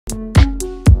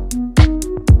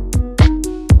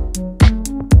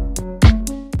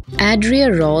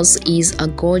Adria Ross is a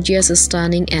gorgeous,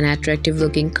 stunning, and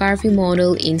attractive-looking curvy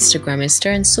model, Instagram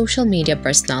star, and social media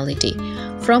personality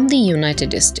from the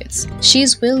United States. She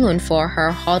is well known for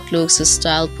her hot looks,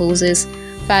 style, poses,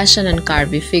 fashion, and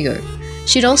curvy figure.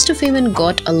 She rose to fame and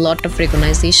got a lot of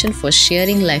recognition for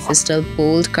sharing lifestyle,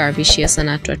 bold, curvaceous, and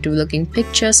attractive-looking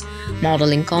pictures,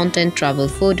 modeling content, travel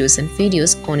photos, and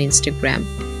videos on Instagram.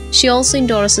 She also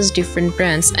endorses different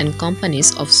brands and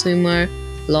companies of swimwear,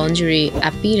 lingerie,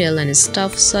 apparel, and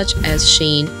stuff such as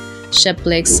Shein,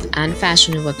 Sheplex, and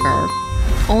Curvynova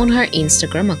on her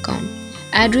Instagram account.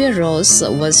 Adria Ross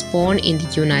was born in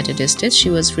the United States. She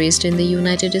was raised in the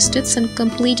United States and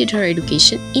completed her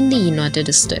education in the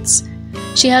United States.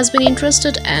 She has been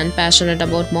interested and passionate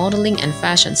about modeling and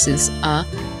fashion since a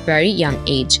very young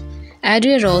age.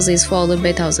 Adria Ross is followed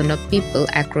by thousands of people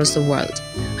across the world.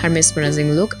 Her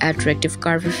mesmerizing look, attractive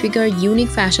curvy figure, unique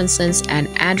fashion sense, and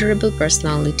adorable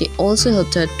personality also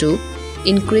helped her to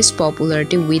increase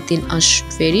popularity within a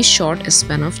very short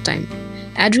span of time.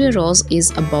 Adria Ross is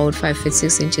about 5 feet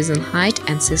 6 inches in height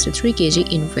and 63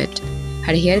 kg in weight.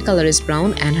 Her hair color is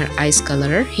brown and her eyes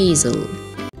color are hazel.